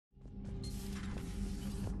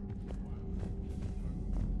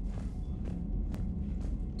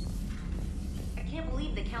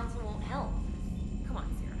Council won't help. Come on,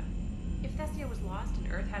 Sarah. If Thessia was lost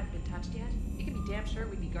and Earth hadn't been touched yet, you can be damn sure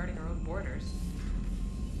we'd be guarding our own borders.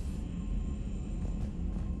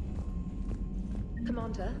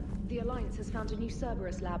 Commander, the Alliance has found a new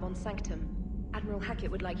Cerberus lab on Sanctum. Admiral Hackett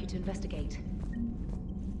would like you to investigate.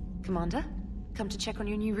 Commander? Come to check on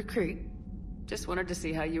your new recruit? Just wanted to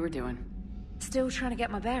see how you were doing. Still trying to get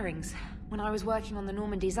my bearings. When I was working on the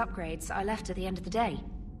Normandy's upgrades, I left at the end of the day.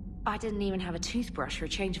 I didn't even have a toothbrush or a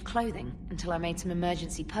change of clothing until I made some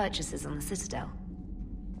emergency purchases on the Citadel.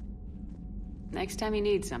 Next time you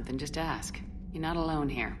need something, just ask. You're not alone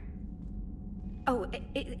here. Oh,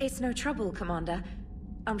 it's no trouble, Commander.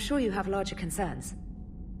 I'm sure you have larger concerns.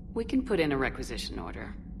 We can put in a requisition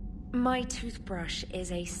order. My toothbrush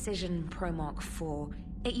is a Cision Pro Mark IV.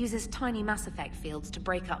 It uses tiny Mass Effect fields to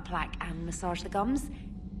break up plaque and massage the gums.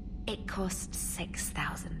 It costs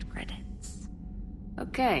 6,000 credits.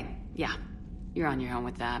 Okay, yeah. You're on your own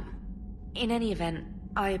with that. In any event,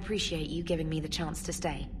 I appreciate you giving me the chance to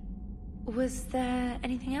stay. Was there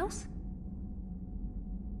anything else?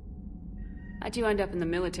 How'd you end up in the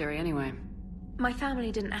military anyway? My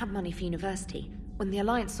family didn't have money for university. When the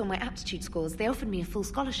Alliance saw my aptitude scores, they offered me a full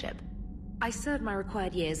scholarship. I served my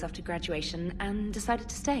required years after graduation and decided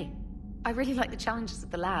to stay. I really like the challenges of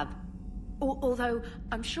the lab. Although,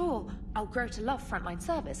 I'm sure I'll grow to love frontline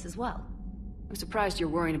service as well. I'm surprised you're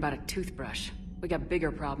worrying about a toothbrush. We got bigger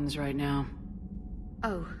problems right now.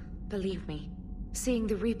 Oh, believe me. Seeing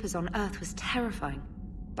the Reapers on Earth was terrifying.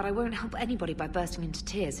 But I won't help anybody by bursting into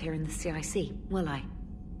tears here in the CIC, will I?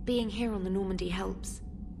 Being here on the Normandy helps.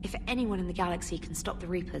 If anyone in the galaxy can stop the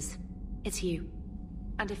Reapers, it's you.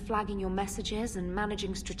 And if flagging your messages and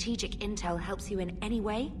managing strategic intel helps you in any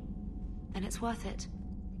way, then it's worth it.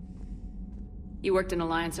 You worked in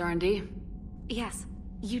Alliance R&D? Yes.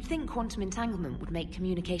 You'd think quantum entanglement would make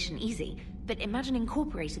communication easy, but imagine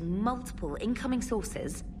incorporating multiple incoming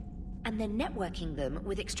sources and then networking them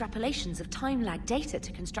with extrapolations of time-lag data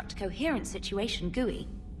to construct a coherent situation GUI.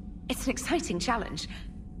 It's an exciting challenge.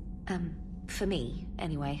 For me,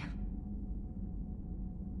 anyway.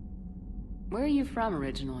 Where are you from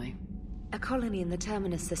originally? A colony in the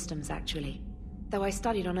Terminus systems, actually. Though I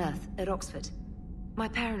studied on Earth, at Oxford. My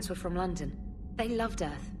parents were from London. They loved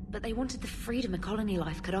Earth, but they wanted the freedom a colony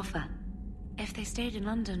life could offer. If they stayed in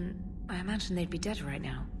London, I imagine they'd be dead right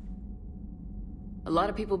now. A lot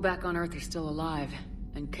of people back on Earth are still alive,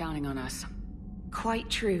 and counting on us. Quite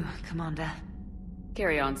true, Commander.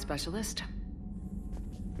 Carry on, Specialist.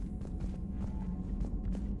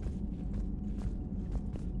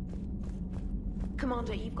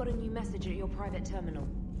 Commander, you've got a new message at your private terminal.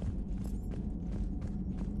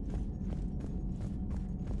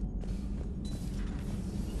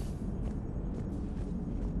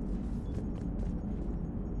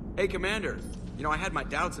 Hey, Commander. You know, I had my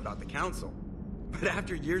doubts about the Council. But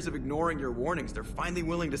after years of ignoring your warnings, they're finally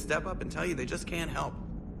willing to step up and tell you they just can't help.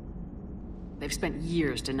 They've spent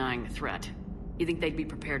years denying the threat. You think they'd be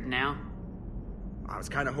prepared now? I was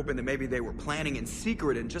kind of hoping that maybe they were planning in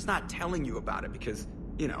secret and just not telling you about it because,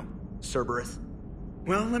 you know, Cerberus.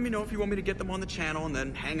 Well, let me know if you want me to get them on the channel and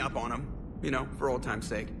then hang up on them. You know, for old time's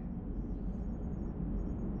sake.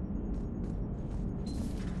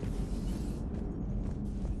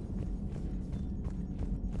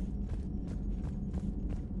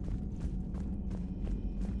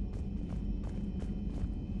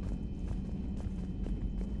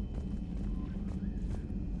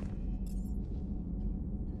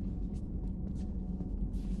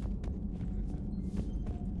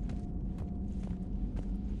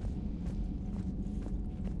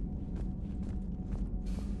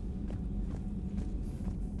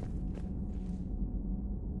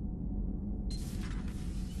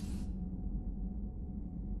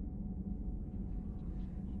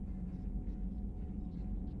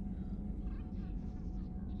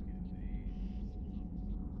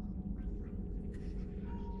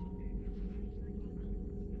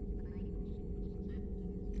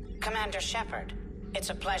 Commander Shepard,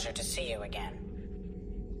 it's a pleasure to see you again.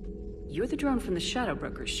 You're the drone from the Shadow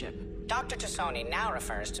Broker's ship. Dr. Tassoni now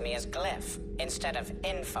refers to me as Glyph instead of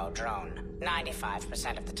Info Drone,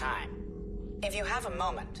 95% of the time. If you have a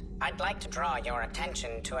moment, I'd like to draw your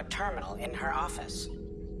attention to a terminal in her office.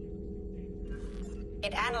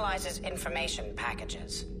 It analyzes information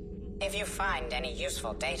packages. If you find any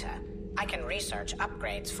useful data, I can research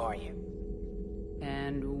upgrades for you.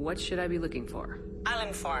 And what should I be looking for? I'll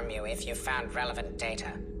inform you if you've found relevant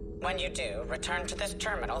data. When you do, return to this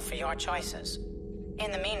terminal for your choices.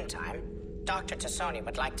 In the meantime, Dr. Tassoni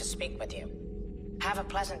would like to speak with you. Have a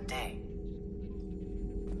pleasant day.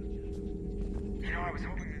 You know, I was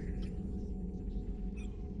hoping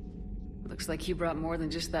Looks like you brought more than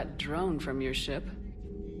just that drone from your ship.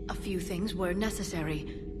 A few things were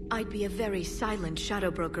necessary. I'd be a very silent shadow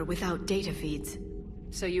broker without data feeds.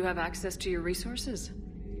 So you have access to your resources?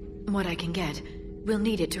 What I can get. We'll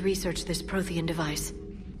need it to research this Prothean device.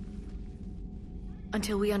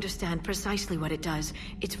 Until we understand precisely what it does,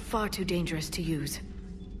 it's far too dangerous to use.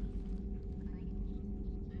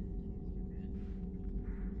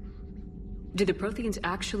 Did the Protheans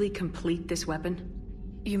actually complete this weapon?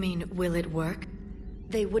 You mean, will it work?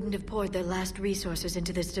 They wouldn't have poured their last resources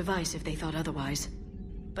into this device if they thought otherwise.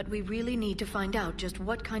 But we really need to find out just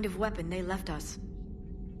what kind of weapon they left us.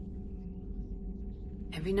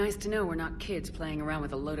 It'd be nice to know we're not kids playing around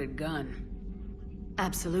with a loaded gun.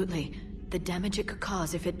 Absolutely. The damage it could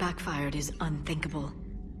cause if it backfired is unthinkable.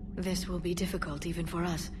 This will be difficult even for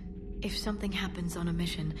us. If something happens on a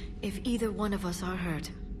mission, if either one of us are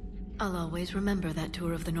hurt, I'll always remember that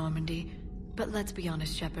tour of the Normandy. But let's be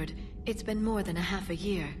honest, Shepard. It's been more than a half a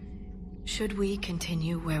year. Should we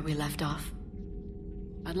continue where we left off?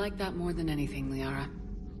 I'd like that more than anything, Liara.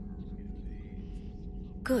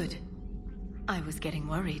 Good. I was getting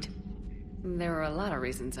worried. There were a lot of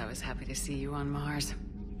reasons I was happy to see you on Mars.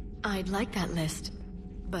 I'd like that list.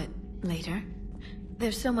 But later?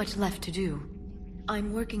 There's so much left to do.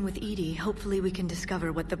 I'm working with Edie. Hopefully we can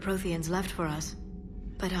discover what the Protheans left for us.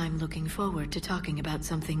 But I'm looking forward to talking about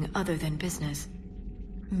something other than business.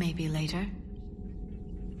 Maybe later?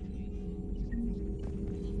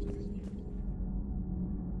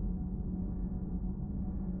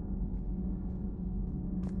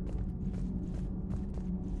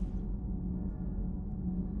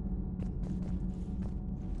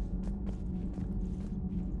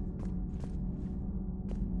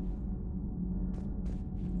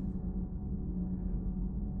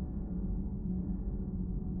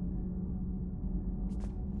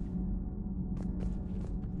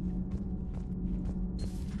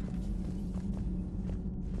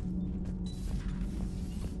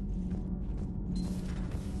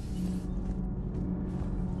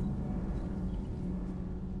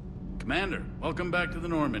 Commander, welcome back to the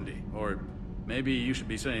Normandy. Or maybe you should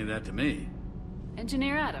be saying that to me.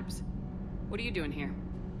 Engineer Adams, what are you doing here?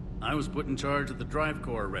 I was put in charge of the drive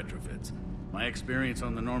core retrofits. My experience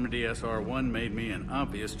on the Normandy SR-1 made me an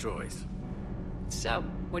obvious choice. So,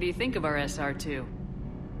 what do you think of our SR-2?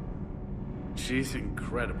 She's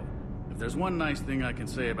incredible. If there's one nice thing I can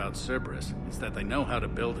say about Cerberus, it's that they know how to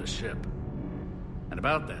build a ship. And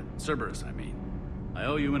about that, Cerberus, I mean, I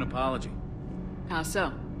owe you an apology. How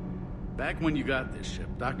so? Back when you got this ship,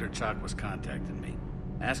 Dr. Chalk was contacting me,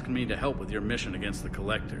 asking me to help with your mission against the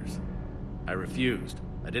Collectors. I refused.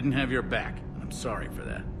 I didn't have your back, and I'm sorry for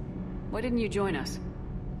that. Why didn't you join us?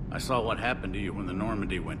 I saw what happened to you when the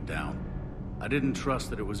Normandy went down. I didn't trust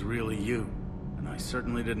that it was really you, and I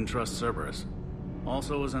certainly didn't trust Cerberus.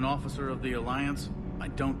 Also, as an officer of the Alliance, I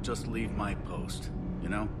don't just leave my post, you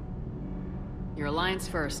know? Your Alliance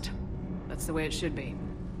first. That's the way it should be.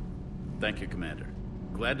 Thank you, Commander.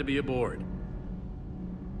 Glad to be aboard.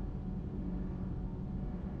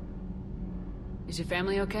 Is your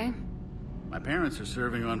family okay? My parents are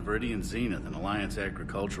serving on Viridian Zenith, an Alliance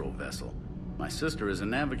agricultural vessel. My sister is a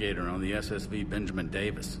navigator on the SSV Benjamin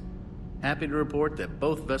Davis. Happy to report that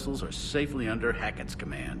both vessels are safely under Hackett's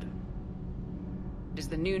command. Does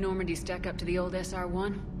the new Normandy stack up to the old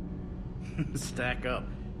SR-1? Stack up.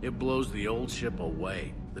 It blows the old ship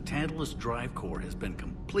away. The Tantalus drive core has been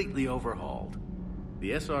completely overhauled.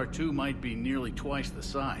 The SR-2 might be nearly twice the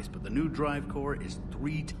size, but the new drive core is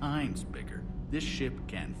 3 times bigger. This ship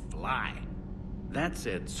can fly. That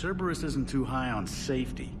said, Cerberus isn't too high on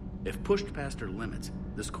safety. If pushed past her limits,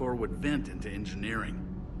 this core would vent into engineering.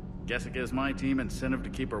 Guess it gives my team incentive to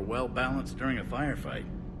keep her well balanced during a firefight.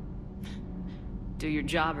 Do your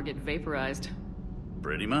job or get vaporized.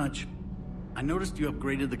 Pretty much. I noticed you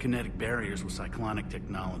upgraded the kinetic barriers with cyclonic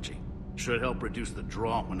technology. Should help reduce the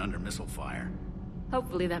draw when under missile fire.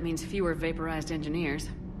 Hopefully that means fewer vaporized engineers.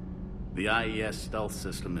 The IES stealth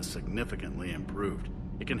system is significantly improved.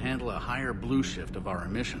 It can handle a higher blue shift of our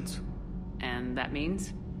emissions. And that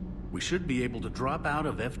means? We should be able to drop out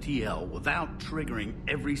of FTL without triggering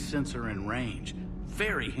every sensor in range.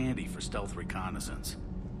 Very handy for stealth reconnaissance.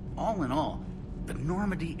 All in all, the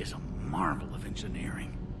Normandy is a marvel of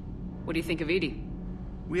engineering. What do you think of Edie?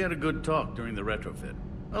 We had a good talk during the retrofit.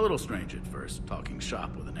 A little strange at first, talking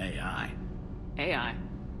shop with an AI. AI?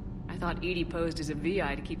 I thought Edie posed as a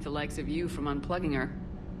VI to keep the likes of you from unplugging her.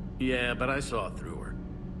 Yeah, but I saw through her.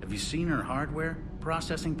 Have you seen her hardware?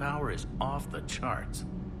 Processing power is off the charts.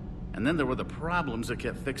 And then there were the problems that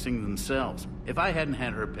kept fixing themselves. If I hadn't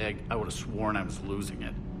had her pegged, I would have sworn I was losing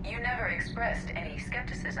it. You never expressed any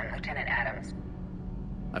skepticism, Lieutenant Adams.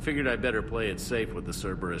 I figured I'd better play it safe with the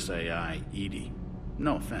Cerberus AI, Edie.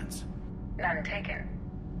 No offense. None taken.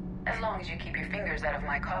 As long as you keep your fingers out of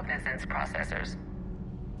my cognizance processors.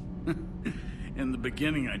 In the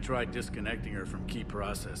beginning, I tried disconnecting her from key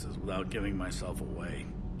processes without giving myself away.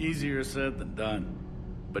 Easier said than done.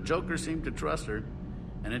 But Joker seemed to trust her,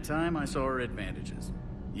 and in time I saw her advantages.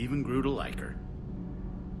 Even grew to like her.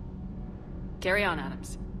 Carry on,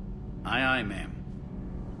 Adams. Aye, aye, ma'am.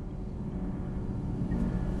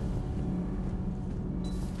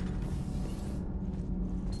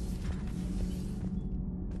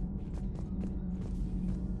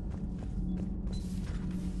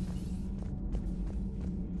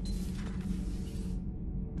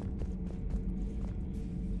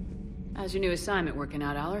 How's your new assignment working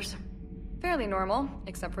out, Allers? Fairly normal,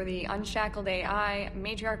 except for the unshackled AI,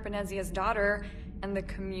 Matriarch Benezia's daughter, and the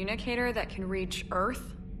communicator that can reach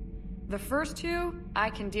Earth. The first two,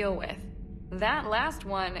 I can deal with. That last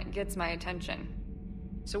one gets my attention.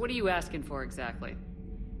 So what are you asking for exactly?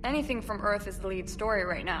 Anything from Earth is the lead story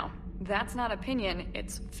right now. That's not opinion,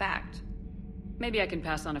 it's fact. Maybe I can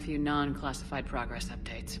pass on a few non-classified progress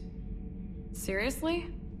updates.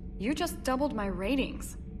 Seriously? You just doubled my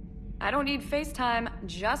ratings. I don't need FaceTime,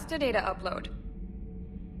 just a data upload.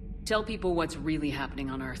 Tell people what's really happening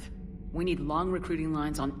on Earth. We need long recruiting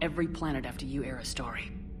lines on every planet after you air a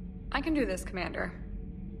story. I can do this, Commander.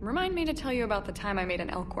 Remind me to tell you about the time I made an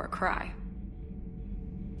Elcor cry.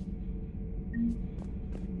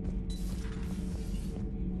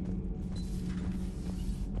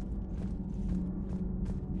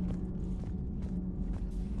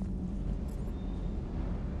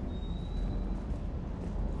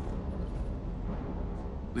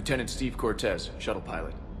 Lieutenant Steve Cortez, shuttle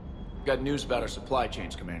pilot. Got news about our supply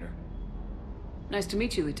chains, Commander. Nice to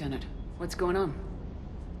meet you, Lieutenant. What's going on?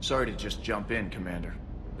 Sorry to just jump in, Commander.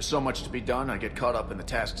 There's so much to be done, I get caught up in the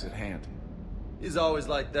tasks at hand. He's always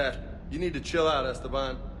like that. You need to chill out,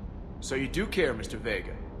 Esteban. So you do care, Mr.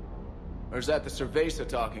 Vega? Or is that the Cerveza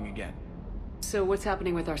talking again? So what's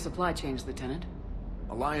happening with our supply chains, Lieutenant?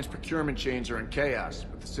 Alliance procurement chains are in chaos,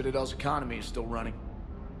 but the Citadel's economy is still running.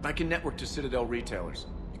 I can network to Citadel retailers.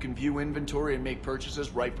 You can view inventory and make purchases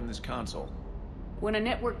right from this console. When I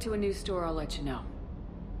network to a new store, I'll let you know.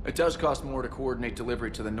 It does cost more to coordinate delivery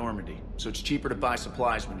to the Normandy, so it's cheaper to buy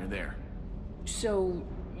supplies when you're there. So,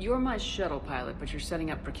 you're my shuttle pilot, but you're setting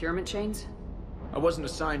up procurement chains? I wasn't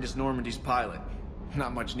assigned as Normandy's pilot.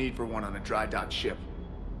 Not much need for one on a dry dock ship.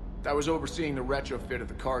 I was overseeing the retrofit of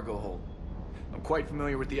the cargo hold. I'm quite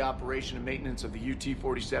familiar with the operation and maintenance of the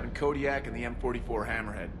UT-47 Kodiak and the M44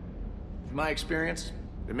 Hammerhead. In my experience,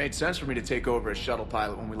 it made sense for me to take over as shuttle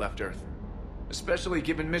pilot when we left Earth. Especially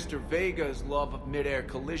given Mr. Vega's love of mid-air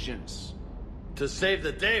collisions. To save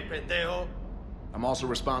the day, pendejo. I'm also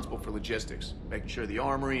responsible for logistics, making sure the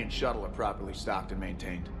armory and shuttle are properly stocked and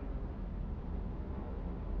maintained.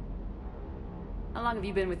 How long have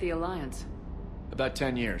you been with the Alliance? About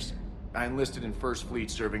 10 years. I enlisted in First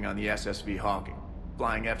Fleet serving on the SSV Hawking,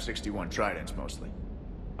 flying F-61 Tridents mostly.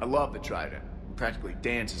 I love the Trident, and practically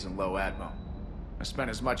dances in low atmo. I spent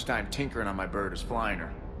as much time tinkering on my bird as flying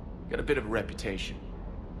her. Got a bit of a reputation.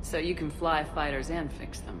 So you can fly fighters and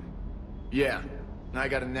fix them? Yeah, and I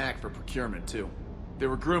got a knack for procurement too. They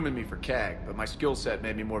were grooming me for CAG, but my skill set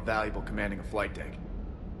made me more valuable commanding a flight deck.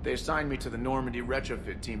 They assigned me to the Normandy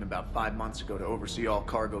retrofit team about 5 months ago to oversee all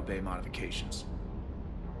cargo bay modifications.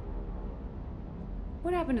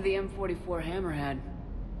 What happened to the M44 Hammerhead?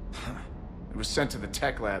 It was sent to the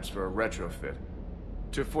tech labs for a retrofit.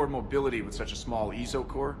 To afford mobility with such a small ESO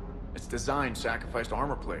core, its design sacrificed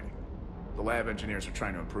armor plating. The lab engineers are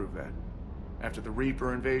trying to improve that. After the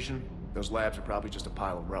Reaper invasion, those labs are probably just a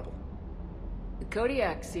pile of rubble. The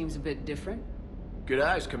Kodiak seems a bit different. Good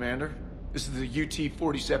eyes, Commander. This is the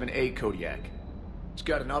UT-47A Kodiak. It's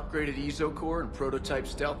got an upgraded ESO core and prototype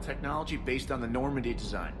stealth technology based on the Normandy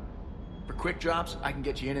design. For quick drops, I can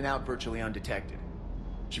get you in and out virtually undetected.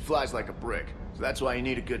 She flies like a brick, so that's why you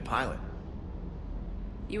need a good pilot.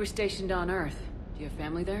 You were stationed on Earth. Do you have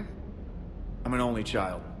family there? I'm an only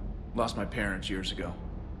child. Lost my parents years ago.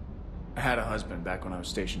 I had a husband back when I was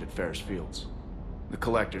stationed at Ferris Fields. The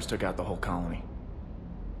collectors took out the whole colony.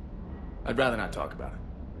 I'd rather not talk about it.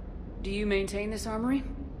 Do you maintain this armory?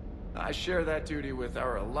 I share that duty with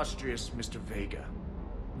our illustrious Mr. Vega.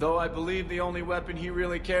 Though I believe the only weapon he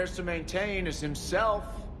really cares to maintain is himself.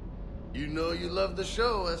 You know you love the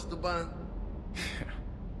show, Esteban.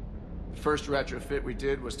 The first retrofit we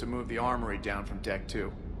did was to move the armory down from Deck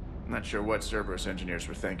 2. I'm not sure what Cerberus engineers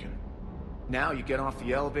were thinking. Now you get off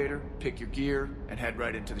the elevator, pick your gear, and head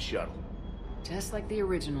right into the shuttle. Just like the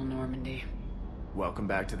original Normandy. Welcome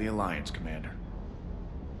back to the Alliance, Commander.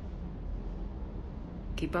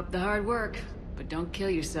 Keep up the hard work, but don't kill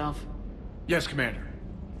yourself. Yes, Commander.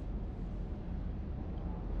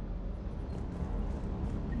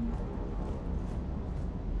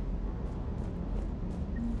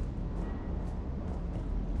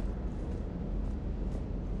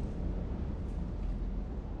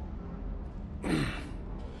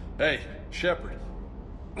 Hey, Shepard.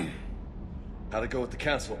 How'd it go with the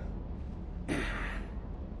council?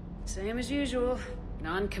 Same as usual.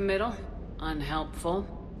 Non-committal, unhelpful.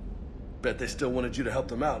 Bet they still wanted you to help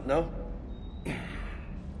them out, no?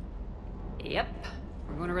 Yep.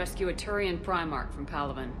 We're going to rescue a Turian Primarch from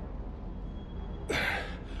Palaven.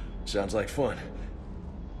 Sounds like fun.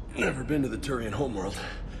 Never been to the Turian homeworld.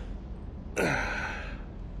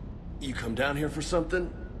 You come down here for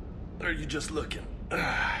something? Or are you just looking?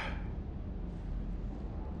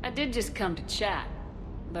 I did just come to chat,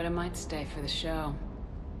 but I might stay for the show.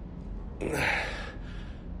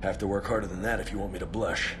 Have to work harder than that if you want me to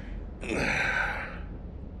blush.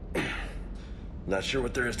 Not sure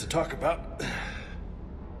what there is to talk about.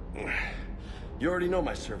 You already know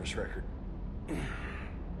my service record.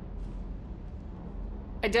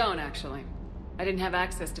 I don't, actually. I didn't have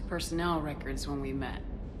access to personnel records when we met.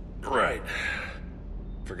 Right.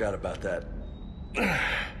 Forgot about that.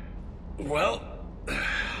 Well...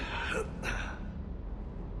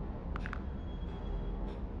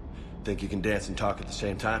 Think you can dance and talk at the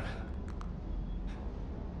same time?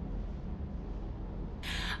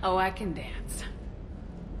 Oh, I can dance.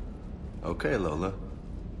 Okay, Lola.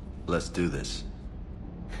 Let's do this.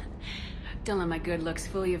 Don't let my good looks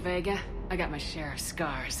fool you, Vega. I got my share of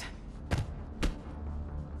scars.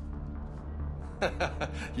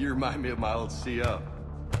 You remind me of my old CO.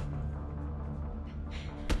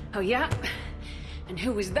 Oh, yeah? And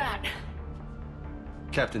who was that?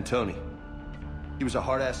 Captain Tony. He was a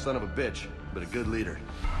hard-ass son of a bitch, but a good leader.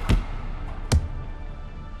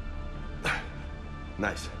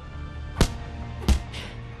 Nice.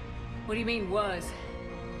 What do you mean, was?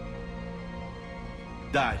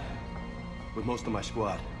 Died. With most of my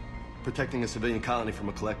squad. Protecting a civilian colony from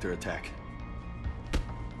a collector attack.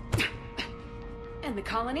 And the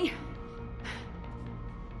colony?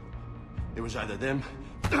 It was either them,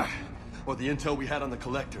 or the intel we had on the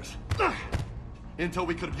collectors. Intel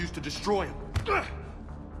we could have used to destroy them.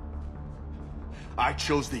 I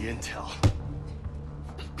chose the intel.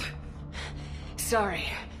 Sorry.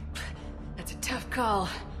 That's a tough call.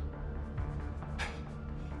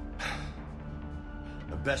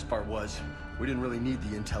 The best part was, we didn't really need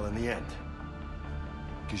the intel in the end.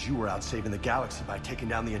 Because you were out saving the galaxy by taking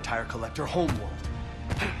down the entire collector homeworld.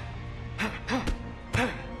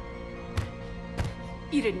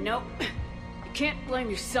 You didn't know. You can't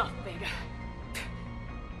blame yourself, Vega.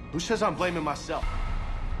 Who says I'm blaming myself?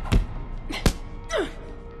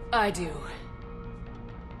 I do.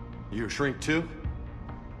 You a shrink too?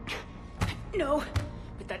 No,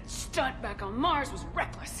 but that stunt back on Mars was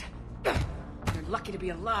reckless. You're lucky to be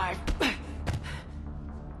alive.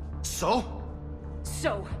 So?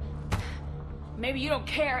 So, maybe you don't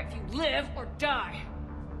care if you live or die.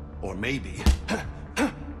 Or maybe...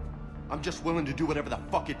 I'm just willing to do whatever the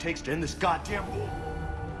fuck it takes to end this goddamn war.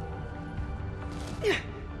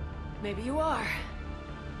 Maybe you are.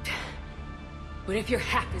 But if you're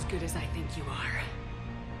half as good as I think you are,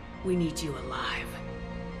 we need you alive.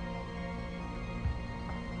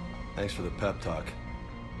 Thanks for the pep talk.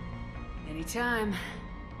 Anytime.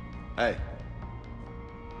 Hey.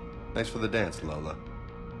 Thanks for the dance, Lola.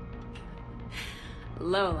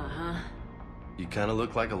 Lola, huh? You kinda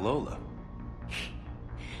look like a Lola.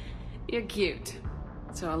 You're cute.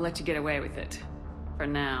 So I'll let you get away with it. For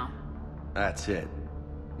now. That's it.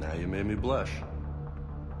 Now you made me blush.